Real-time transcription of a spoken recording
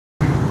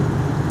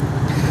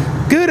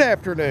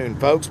afternoon,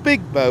 folks.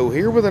 Big Bo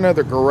here with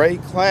another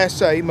great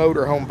Class A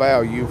motorhome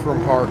value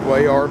from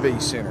Parkway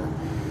RV Center.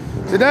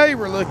 Today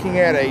we're looking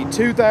at a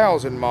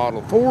 2000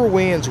 model Four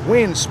Winds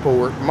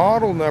Windsport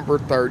model number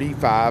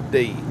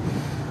 35D.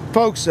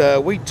 Folks,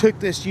 we took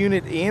this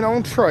unit in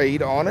on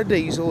trade on a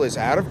diesel. It's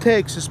out of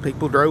Texas.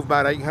 People drove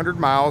about 800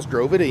 miles,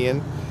 drove it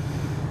in.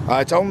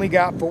 It's only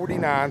got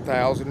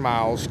 49,000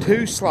 miles,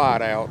 2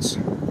 slide outs.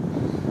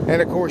 And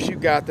of course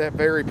you've got that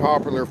very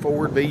popular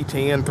Ford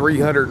V-10,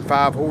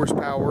 305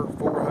 horsepower,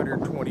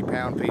 420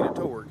 pound-feet of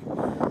torque.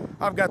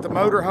 I've got the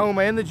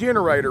motorhome and the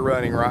generator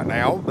running right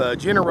now. The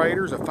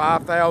generator is a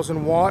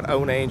 5,000 watt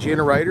Onan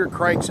generator. It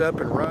cranks up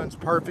and runs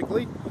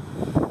perfectly.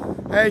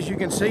 As you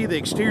can see, the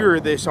exterior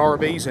of this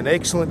RV is in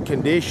excellent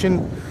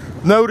condition.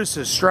 Notice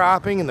the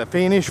striping and the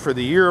finish for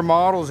the year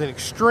model is in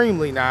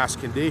extremely nice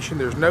condition.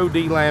 There's no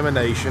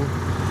delamination.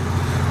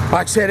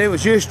 Like I said, it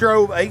was just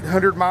drove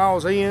 800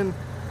 miles in.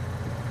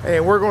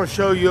 And we're going to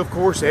show you, of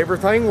course,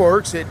 everything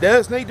works. It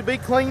does need to be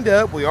cleaned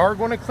up. We are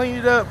going to clean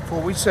it up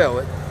before we sell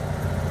it.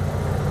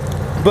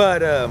 But,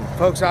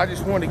 folks, I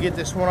just wanted to get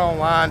this one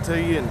online to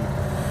you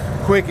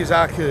and quick as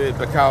I could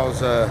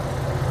because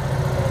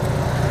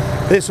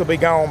this will be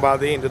gone by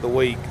the end of the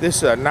week. This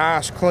is a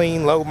nice,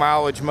 clean,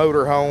 low-mileage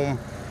motorhome.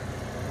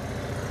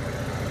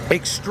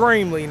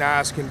 Extremely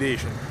nice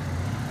condition.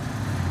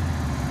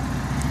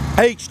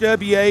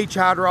 HWH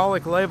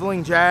hydraulic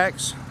leveling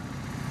jacks.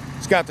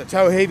 It's got the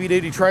tow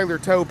heavy-duty trailer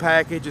tow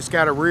package. It's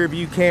got a rear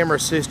view camera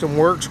system,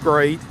 works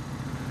great.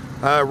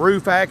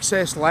 Roof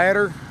access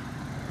ladder.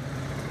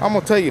 I'm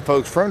gonna tell you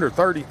folks, for under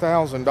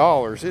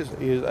 $30,000, this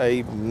is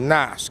a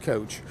nice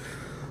coach.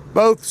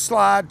 Both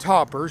slide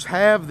toppers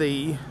have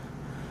the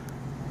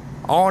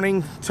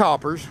awning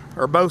toppers,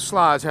 or both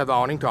slides have the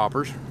awning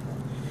toppers.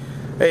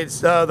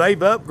 It's they've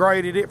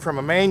upgraded it from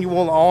a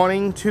manual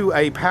awning to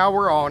a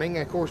power awning.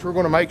 And of course, we're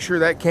gonna make sure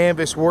that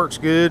canvas works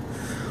good.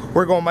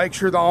 We're going to make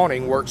sure the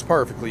awning works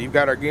perfectly. You've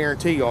got our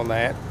guarantee on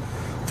that.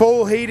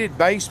 Full heated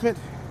basement.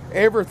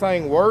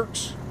 Everything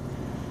works.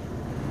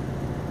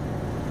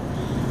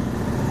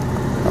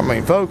 I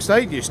mean, folks,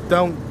 they just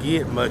don't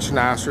get much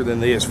nicer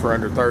than this for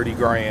under 30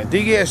 grand.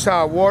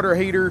 DSI water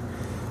heater.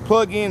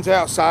 Plug-ins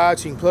outside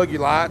so you can plug your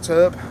lights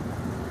up.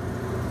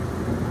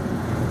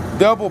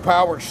 Double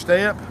power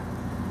step.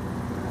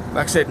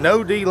 Like I said,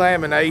 no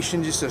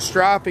delamination, just the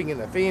striping and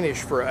the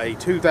finish for a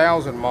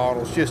 2000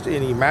 model is just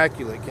in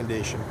immaculate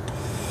condition.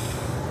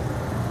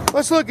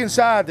 Let's look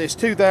inside this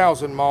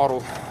 2000 model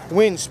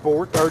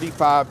Windsport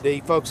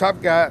 35D. Folks,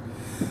 I've got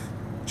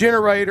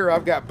generator,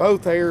 I've got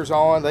both airs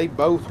on. They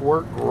both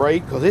work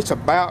great because it's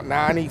about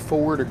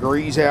 94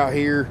 degrees out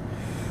here.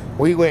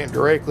 We went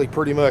directly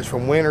pretty much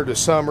from winter to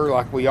summer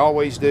like we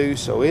always do,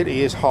 so it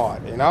is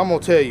hot. And I'm going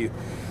to tell you,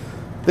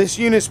 this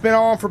unit's been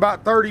on for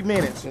about 30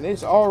 minutes and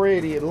it's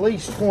already at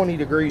least 20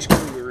 degrees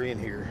cooler in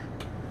here.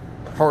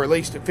 Or at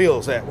least it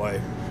feels that way.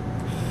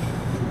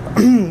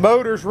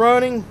 Motor's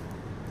running.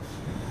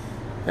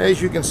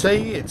 As you can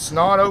see, it's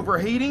not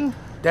overheating.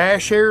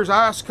 Dash air's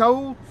ice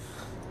cold.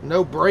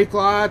 No brake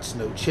lights,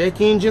 no check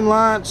engine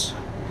lights.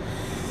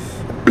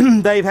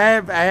 They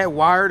have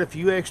wired a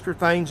few extra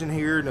things in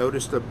here.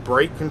 Notice the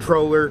brake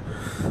controller,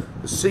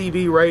 the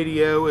CB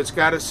radio. It's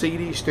got a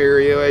CD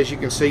stereo. As you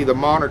can see, the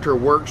monitor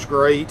works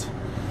great.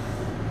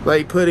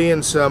 They put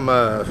in some,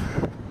 I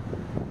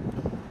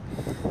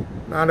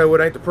know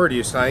it ain't the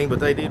prettiest thing, but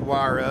they did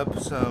wire up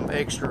some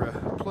extra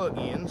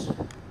plug-ins.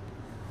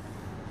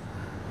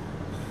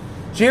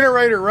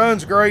 Generator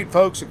runs great,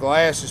 folks. The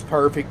glass is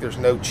perfect. There's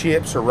no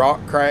chips or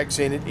rock cracks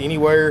in it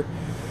anywhere.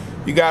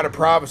 You got a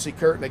privacy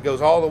curtain that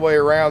goes all the way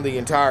around the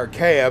entire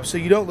cab, so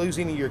you don't lose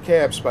any of your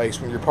cab space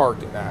when you're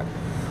parked at night.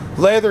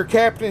 Leather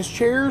captain's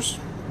chairs,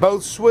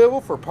 both swivel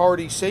for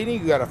party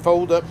seating. You got a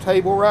fold-up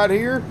table right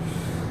here,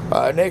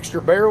 an extra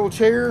barrel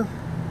chair,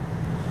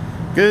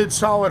 good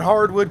solid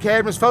hardwood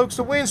cabinets. Folks,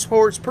 the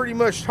Windsport's pretty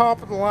much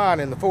top of the line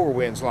in the Four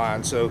Winds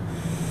line, so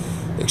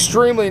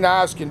extremely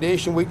nice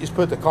condition. We just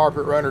put the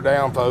carpet runner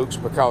down, folks,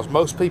 because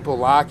most people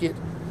like it.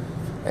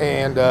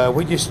 And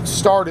we just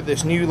started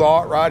this new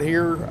lot right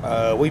here.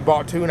 We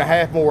bought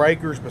 2.5 more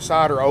acres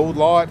beside our old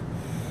lot,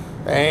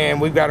 and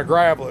we've got to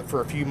gravel it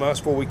for a few months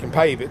before we can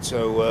pave it,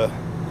 so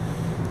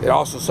it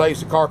also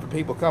saves the carpet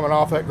people coming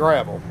off that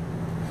gravel.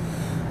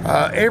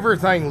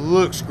 Everything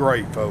looks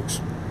great,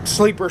 folks.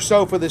 Sleeper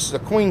sofa. This is a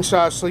queen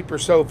size sleeper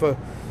sofa.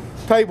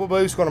 Table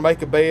booth's going to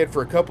make a bed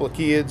for a couple of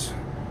kids.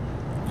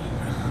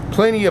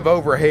 Plenty of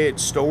overhead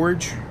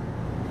storage.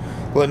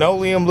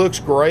 Linoleum looks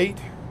great.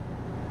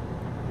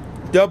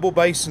 Double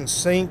basin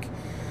sink.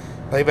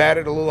 They've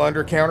added a little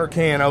under counter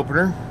can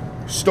opener.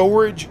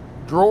 Storage,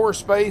 drawer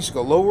space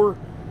galore.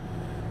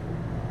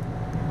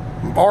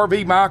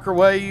 RV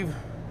microwave.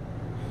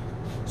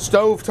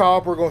 Stove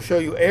top. We're going to show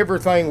you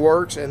everything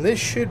works, and this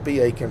should be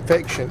a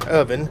convection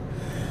oven.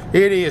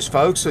 It is,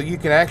 folks, so you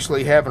can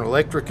actually have an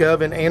electric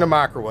oven and a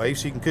microwave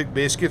so you can cook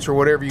biscuits or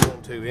whatever you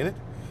want to in it.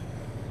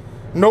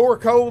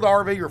 Norcold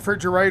RV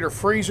refrigerator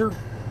freezer.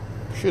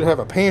 Should have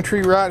a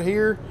pantry right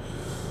here.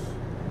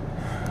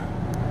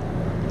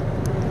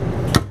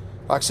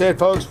 Like I said,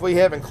 folks, we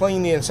haven't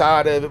cleaned the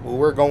inside of it, but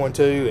we're going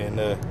to, and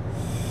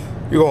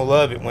you're going to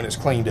love it when it's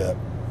cleaned up.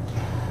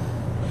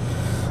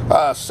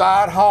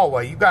 Side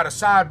hallway. You've got a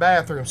side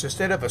bathroom, so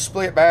instead of a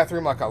split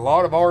bathroom like a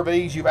lot of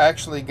RVs, you've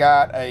actually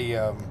got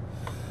a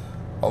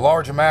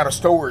large amount of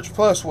storage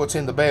plus what's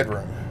in the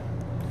bedroom.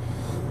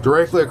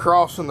 Directly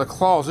across from the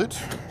closet,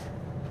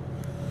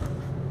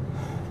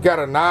 got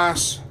a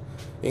nice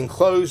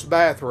enclosed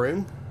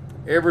bathroom.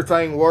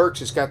 Everything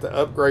works. It's got the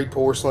upgrade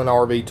porcelain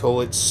RV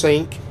toilet,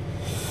 sink,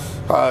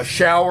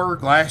 shower,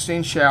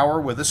 glassed-in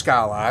shower with a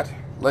skylight.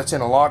 Lets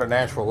in a lot of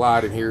natural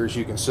light in here, as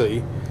you can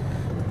see.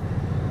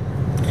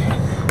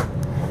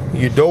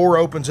 Your door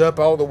opens up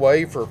all the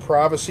way for a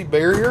privacy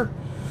barrier.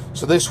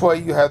 So this way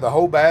you have the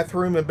whole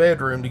bathroom and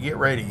bedroom to get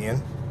ready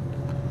in.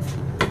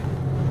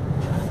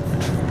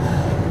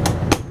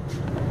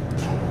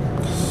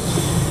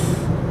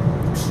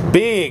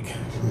 Big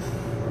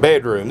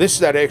bedroom. This is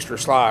that extra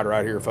slide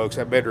right here, folks,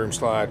 that bedroom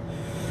slide.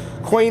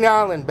 Queen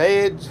Island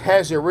bed,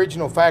 has the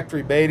original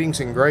factory beddings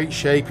in great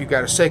shape. You've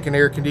got a second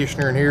air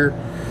conditioner in here.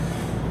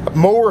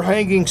 More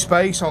hanging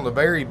space on the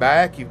very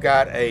back. You've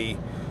got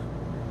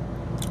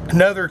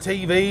another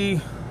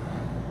TV.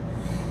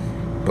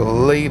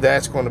 Believe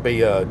that's going to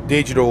be a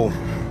digital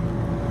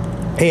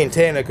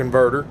antenna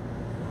converter.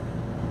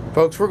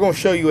 Folks, we're going to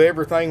show you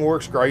everything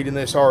works great in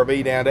this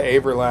RV, down to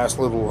every last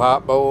little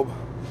light bulb.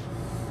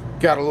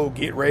 Got a little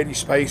get ready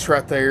space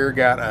right there.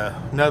 Got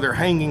another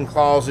hanging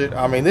closet.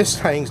 I mean, this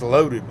thing's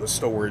loaded with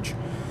storage.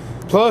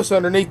 Plus,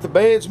 underneath the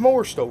bed's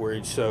more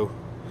storage. So,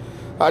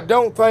 I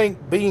don't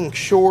think being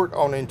short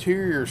on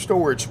interior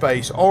storage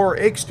space or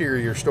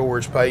exterior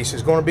storage space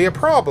is going to be a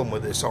problem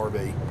with this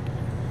RV.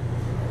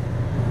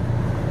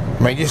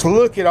 I mean, just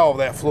look at all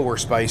that floor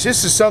space.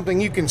 This is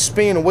something you can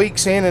spend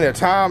weeks in at a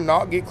time,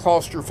 not get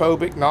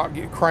claustrophobic, not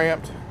get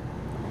cramped.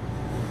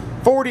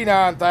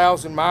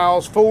 49,000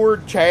 miles,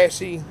 Ford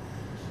chassis.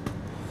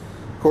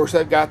 Of course,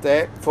 they've got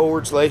that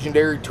Ford's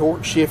legendary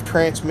torque shift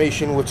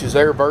transmission, which is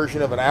their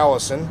version of an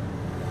Allison.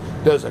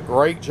 Does a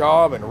great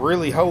job and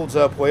really holds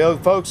up well.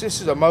 Folks,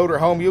 this is a motor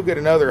home. You'll get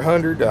another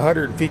 100 to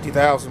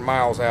 150,000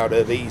 miles out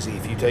of easy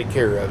if you take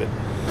care of it.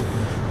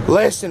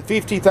 Less than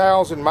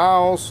 50,000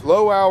 miles,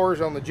 low hours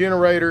on the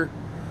generator.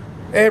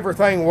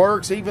 Everything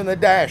works, even the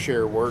dash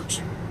air works.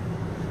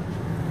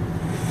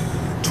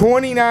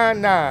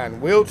 $29,900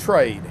 will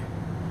trade.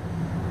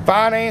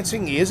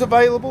 Financing is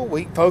available.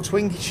 Folks,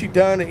 we can get you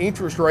done at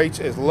interest rates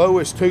as low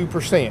as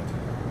 2%.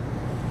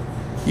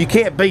 You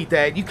can't beat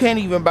that. You can't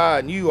even buy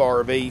a new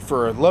RV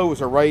for as low as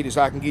a rate as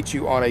I can get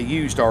you on a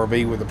used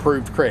RV with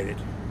approved credit.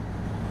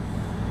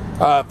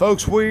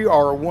 Folks, we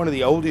are one of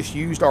the oldest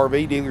used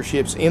RV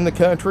dealerships in the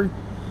country.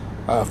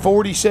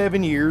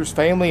 47 years,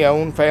 family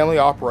owned, family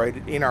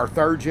operated, in our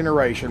third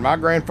generation. My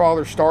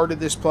grandfather started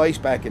this place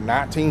back in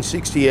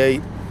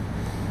 1968,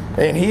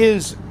 and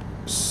his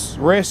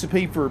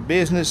recipe for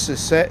business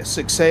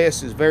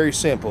success is very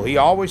simple. He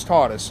always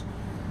taught us,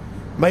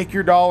 make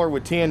your dollar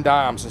with 10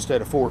 dimes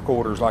instead of 4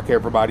 quarters like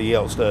everybody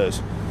else does.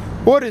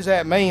 What does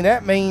that mean?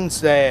 That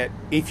means that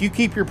if you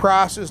keep your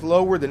prices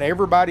lower than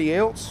everybody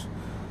else,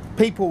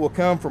 people will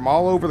come from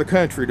all over the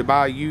country to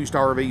buy used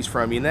RVs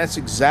from you, and that's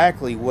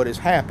exactly what has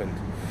happened.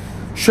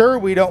 Sure,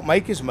 we don't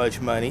make as much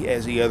money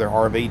as the other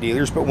RV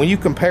dealers, but when you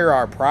compare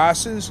our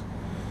prices,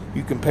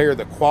 you compare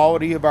the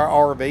quality of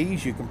our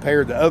RVs, you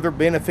compare the other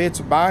benefits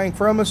of buying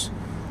from us,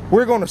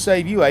 we're going to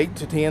save you $8,000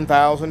 to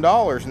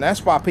 $10,000, and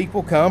that's why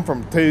people come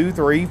from 2,000,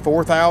 3,000,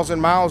 4,000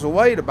 miles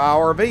away to buy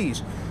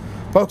RVs.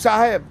 Folks,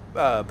 I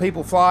have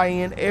people fly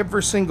in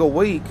every single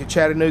week to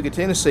Chattanooga,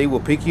 Tennessee.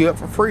 We'll pick you up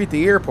for free at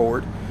the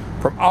airport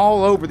from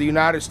all over the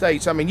United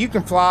States. I mean, you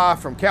can fly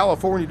from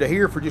California to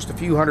here for just a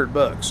few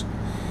 $100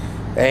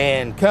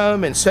 and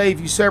come and save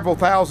you several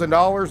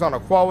 $1,000s on a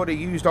quality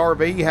used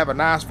RV. Have a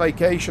nice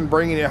vacation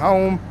bringing it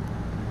home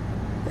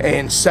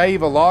and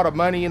save a lot of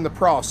money in the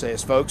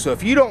process, folks. So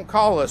if you don't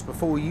call us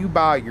before you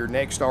buy your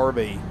next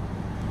RV,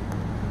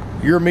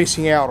 you're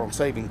missing out on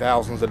saving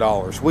thousands of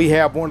dollars. We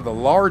have one of the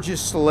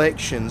largest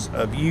selections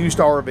of used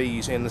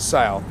RVs in the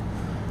South.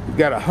 We've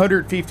got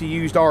 150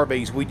 used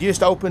RVs. We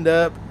just opened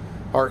up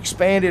or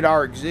expanded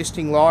our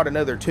existing lot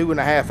another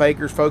 2.5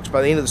 acres, folks.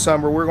 By the end of the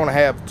summer, we're going to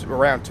have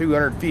around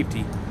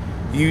 250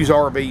 used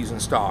RVs in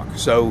stock.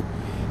 So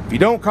if you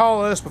don't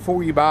call us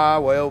before you buy,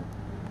 well,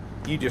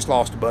 you just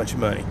lost a bunch of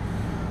money.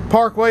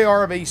 Parkway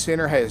RV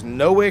Center has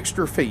no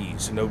extra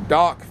fees, no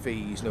dock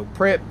fees, no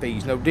prep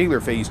fees, no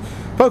dealer fees.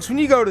 Folks, when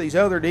you go to these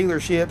other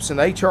dealerships and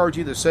they charge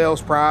you the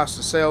sales price,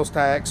 the sales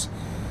tax,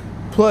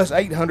 plus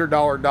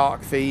 $800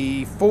 dock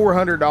fee,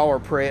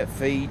 $400 prep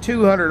fee,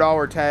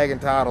 $200 tag and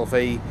title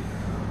fee,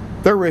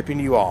 they're ripping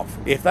you off.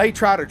 If they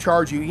try to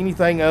charge you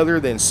anything other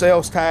than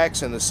sales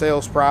tax and the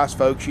sales price,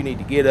 folks, you need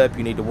to get up,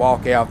 you need to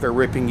walk out. They're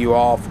ripping you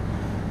off.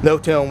 No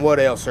telling what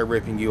else they're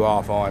ripping you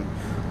off on.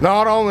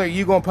 Not only are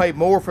you going to pay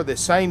more for the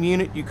same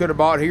unit you could have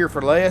bought here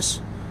for less,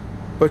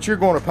 but you're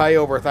going to pay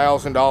over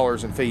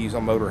 $1,000 in fees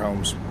on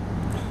motorhomes.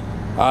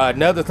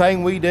 Another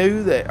thing we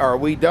do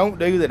we don't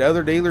do that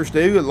other dealers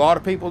do, a lot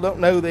of people don't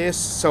know this,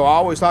 so I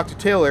always like to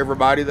tell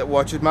everybody that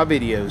watches my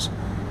videos.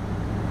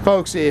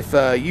 Folks, if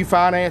you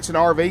finance an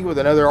RV with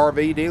another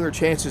RV dealer,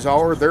 chances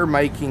are they're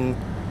making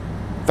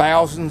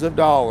thousands of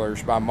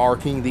dollars by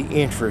marking the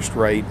interest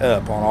rate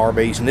up on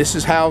RVs. And this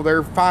is how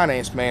their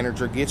finance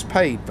manager gets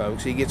paid,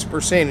 folks. He gets a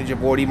percentage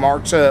of what he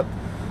marks up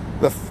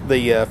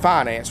the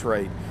finance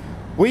rate.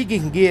 We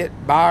can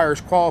get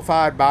buyers,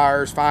 qualified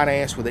buyers,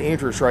 financed with the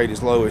interest rate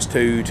as low as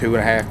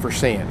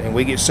 2.5%. And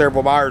we get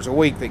several buyers a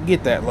week that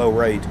get that low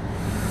rate.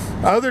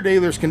 Other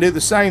dealers can do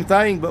the same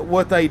thing, but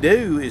what they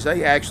do is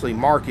they actually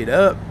mark it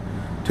up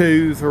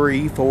 2,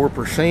 3,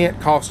 4%,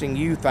 costing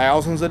you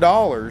thousands of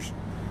dollars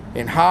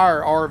in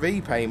higher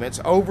RV payments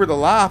over the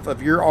life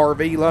of your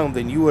RV loan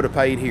than you would have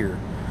paid here.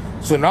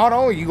 So not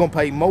only are you going to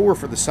pay more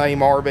for the same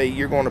RV,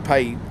 you're going to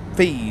pay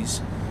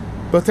fees,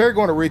 but they're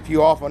going to rip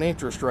you off on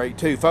interest rate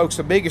too. Folks,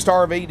 the biggest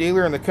RV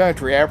dealer in the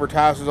country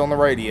advertises on the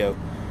radio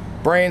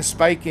brand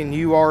spanking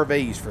new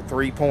RVs for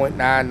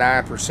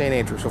 3.99%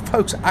 interest. Well,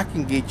 folks, I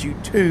can get you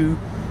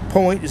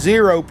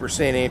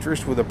 2.0%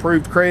 interest with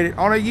approved credit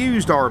on a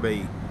used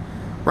RV.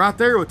 Right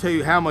there will tell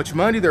you how much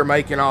money they're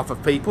making off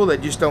of people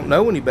that just don't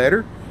know any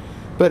better.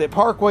 But at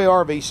Parkway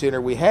RV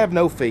Center, we have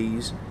no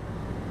fees.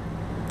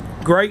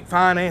 Great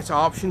finance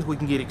options. We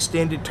can get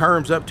extended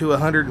terms up to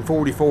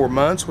 144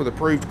 months with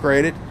approved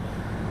credit.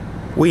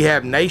 We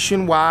have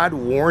nationwide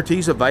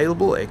warranties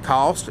available at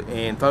cost,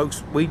 and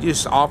folks, we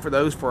just offer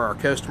those for our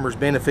customers'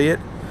 benefit.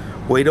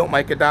 We don't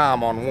make a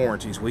dime on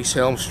warranties. We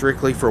sell them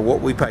strictly for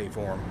what we pay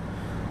for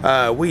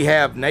them. We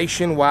have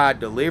nationwide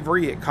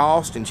delivery at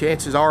cost, and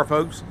chances are,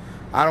 folks,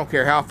 I don't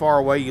care how far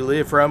away you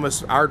live from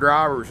us, our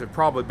drivers have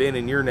probably been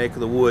in your neck of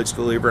the woods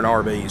delivering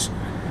RVs.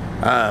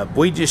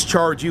 We just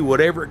charge you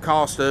whatever it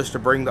costs us to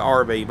bring the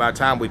RV. By the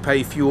time we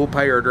pay fuel,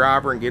 pay our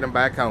driver, and get them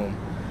back home,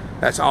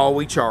 that's all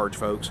we charge,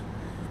 folks.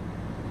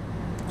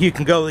 You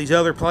can go to these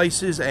other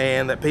places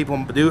and that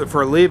people do it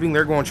for a living,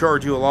 they're going to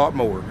charge you a lot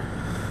more.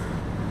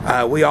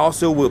 We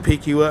also will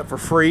pick you up for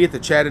free at the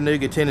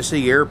Chattanooga,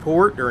 Tennessee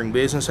airport during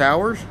business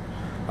hours.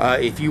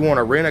 If you want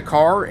to rent a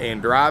car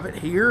and drive it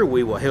here,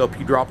 we will help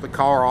you drop the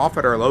car off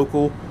at our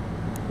local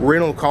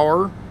rental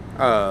car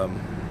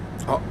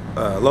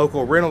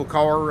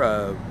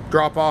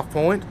drop-off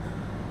point.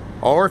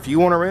 Or if you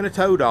want to rent a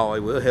tow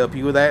dolly, we'll help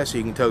you with that so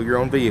you can tow your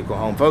own vehicle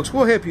home. Folks,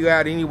 we'll help you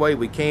out any way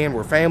we can.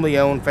 We're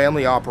family-owned,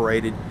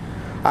 family-operated.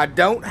 I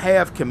don't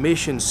have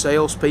commissioned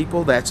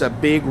salespeople. That's a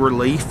big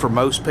relief for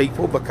most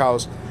people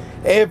because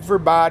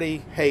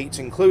everybody hates,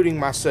 including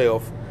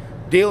myself,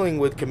 dealing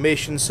with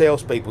commissioned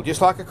salespeople.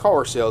 Just like a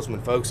car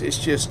salesman, folks. It's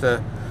just,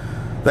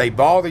 they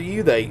bother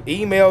you, they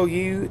email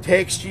you,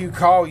 text you,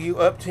 call you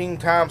up 10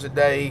 times a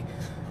day,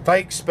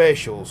 fake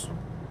specials.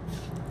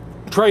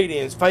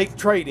 Trade-ins, fake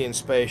trade-in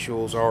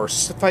specials, or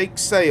fake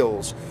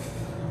sales.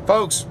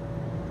 Folks,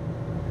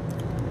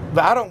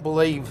 I don't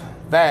believe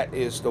that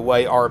is the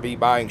way RV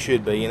buying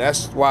should be, and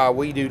that's why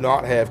we do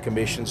not have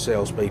commissioned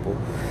salespeople.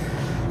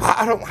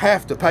 I don't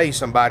have to pay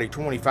somebody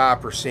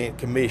 25%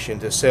 commission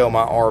to sell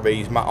my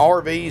RVs. My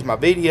RVs, my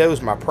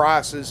videos, my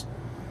prices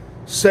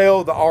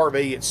sell the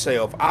RV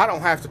itself. I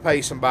don't have to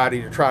pay somebody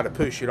to try to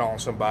push it on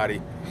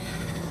somebody.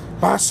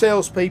 My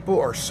salespeople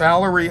are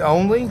salary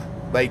only.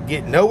 They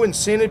get no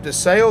incentive to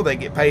sell. They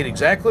get paid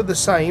exactly the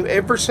same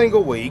every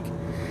single week.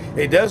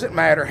 It doesn't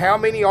matter how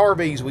many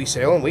RVs we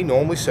sell, and we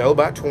normally sell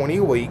about 20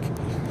 a week.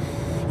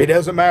 It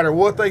doesn't matter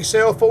what they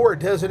sell for. It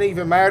doesn't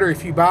even matter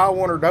if you buy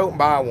one or don't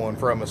buy one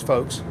from us,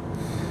 folks.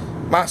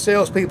 My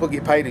salespeople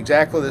get paid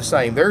exactly the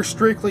same. They're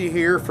strictly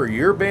here for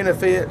your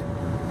benefit,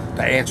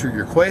 to answer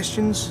your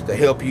questions, to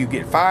help you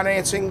get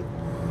financing,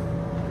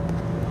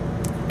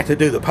 to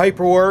do the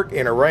paperwork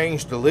and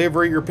arrange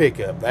delivery or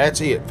pickup.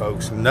 That's it,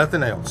 folks.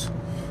 Nothing else.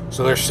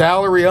 So they're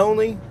salary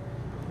only,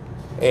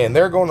 and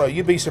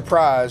you'd be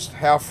surprised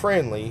how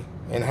friendly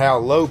and how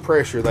low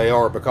pressure they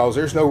are, because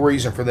there's no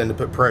reason for them to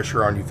put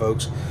pressure on you,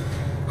 folks.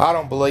 I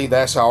don't believe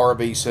that's how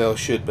RV sales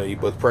should be,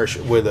 with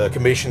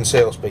commissioned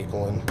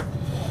salespeople. And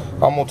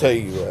I'm gonna tell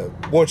you,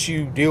 once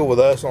you deal with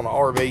us on an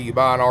RV, you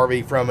buy an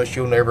RV from us,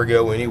 you'll never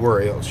go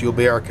anywhere else. You'll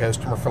be our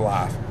customer for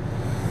life.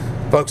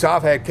 Folks,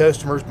 I've had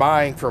customers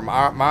buying from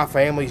my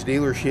family's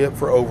dealership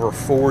for over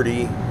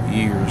 40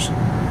 years.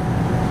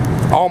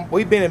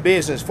 We've been in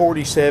business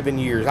 47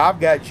 years. I've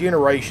got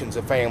generations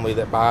of family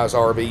that buys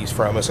RVs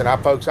from us, and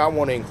folks, I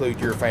want to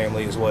include your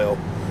family as well.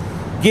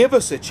 Give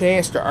us a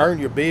chance to earn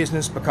your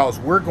business, because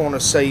we're going to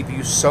save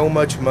you so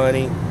much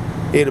money.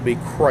 It'll be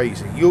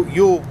crazy.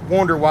 You'll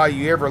wonder why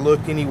you ever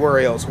look anywhere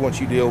else once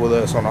you deal with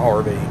us on an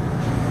RV.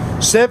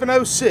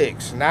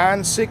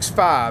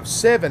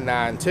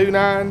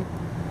 706-965-7929.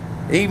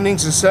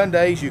 Evenings and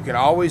Sundays, you can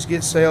always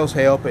get sales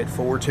help at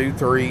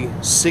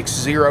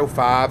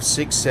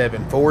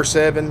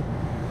 423-605-6747.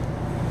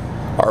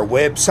 Our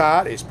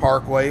website is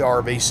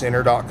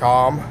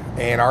parkwayrvcenter.com,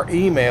 and our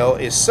email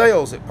is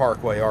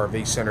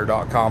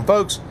sales@parkwayrvcenter.com.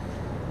 Folks,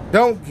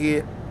 don't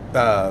get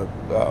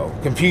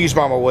confused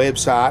by my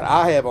website.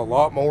 I have a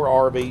lot more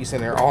RVs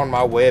than are on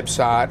my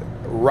website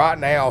right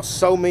now,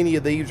 so many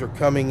of these are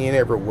coming in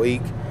every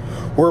week.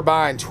 We're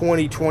buying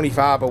 20,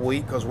 25 a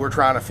week because we're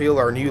trying to fill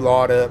our new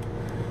lot up.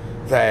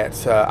 That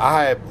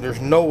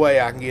there's no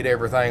way I can get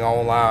everything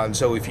online.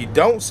 So if you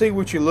don't see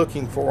what you're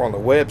looking for on the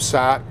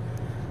website,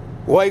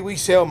 the way we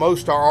sell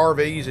most of our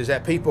RVs is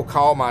that people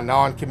call my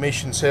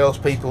non-commissioned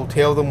salespeople,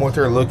 tell them what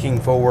they're looking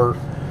for.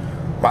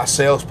 My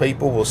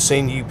salespeople will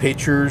send you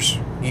pictures,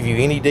 give you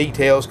any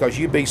details, because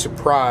you'd be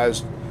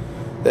surprised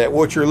that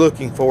what you're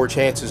looking for,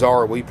 chances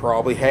are we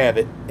probably have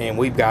it, and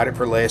we've got it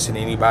for less than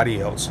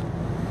anybody else.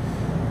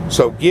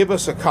 So give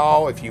us a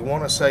call if you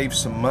want to save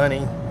some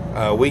money.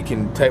 We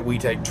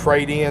take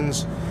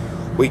trade-ins.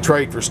 We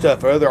trade for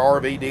stuff other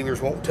RV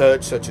dealers won't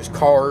touch, such as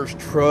cars,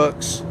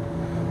 trucks.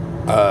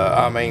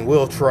 I mean,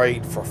 we'll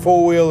trade for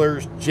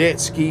four-wheelers, jet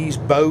skis,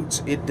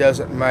 boats. It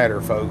doesn't matter,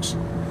 folks.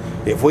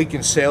 If we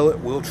can sell it,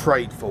 we'll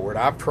trade for it.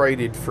 I've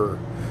traded for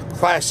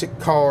classic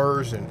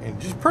cars and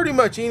just pretty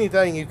much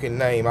anything you can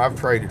name. I've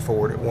traded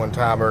for it at one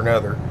time or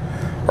another,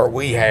 or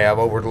we have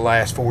over the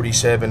last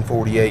 47,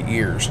 48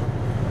 years.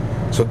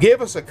 So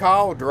give us a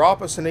call,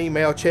 drop us an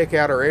email, check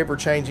out our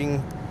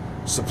ever-changing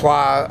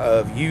supply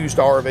of used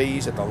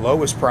RVs at the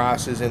lowest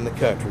prices in the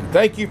country.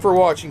 Thank you for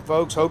watching,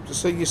 folks. Hope to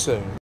see you soon.